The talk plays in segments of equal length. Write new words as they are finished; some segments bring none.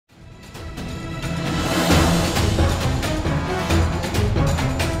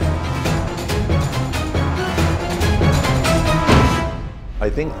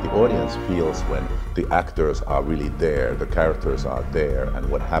think the audience feels when the actors are really there, the characters are there, and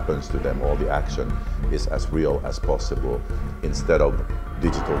what happens to them, all the action is as real as possible, instead of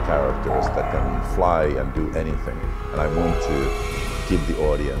digital characters that can fly and do anything. And I want to give the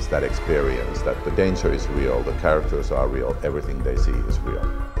audience that experience, that the danger is real, the characters are real, everything they see is real.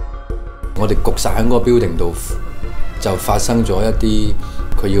 我哋焗晒喺嗰個 building 度，就發生咗一啲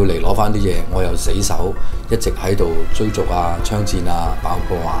佢要嚟攞翻啲嘢，我又死守，一直喺度追逐啊、槍戰啊、爆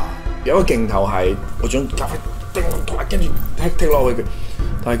破啊。有個鏡頭係我想家輝叮落台，跟住踢落去嘅，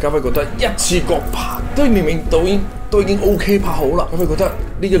但係家輝覺得一次過拍，都明明導演都已經 OK 拍好啦，咁佢覺得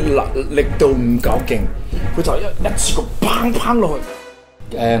呢個力度唔夠勁，佢就一次過砰落去。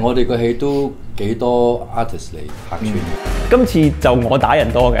我哋個戲都幾多 artist 嚟客串。今次就我打人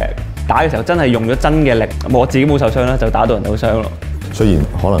多嘅，打嘅時候真係用咗真嘅力，我自己冇受傷啦，就打到人好傷咯。雖然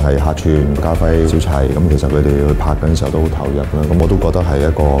可能係客串家輝小齊咁，其實佢哋去拍緊時候都好投入啦，咁我都覺得係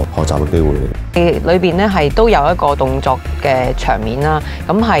一個學習嘅機會。裏邊咧係都有一個動作嘅場面啦，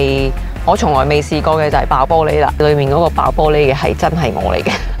咁係我從來未試過嘅就係爆玻璃啦。裏面嗰個爆玻璃嘅係真係我嚟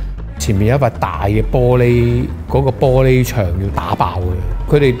嘅。前面有一塊大嘅玻璃，嗰個玻璃牆要打爆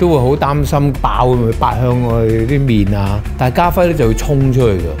嘅，佢哋都會好擔心爆會唔會爆向我哋啲面啊！但係家輝咧就會衝出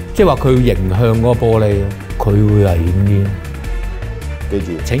去㗎，即係話佢要迎向嗰個玻璃，佢會危險啲。記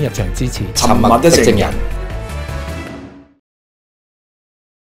住，請入場支持《沉默的證人》。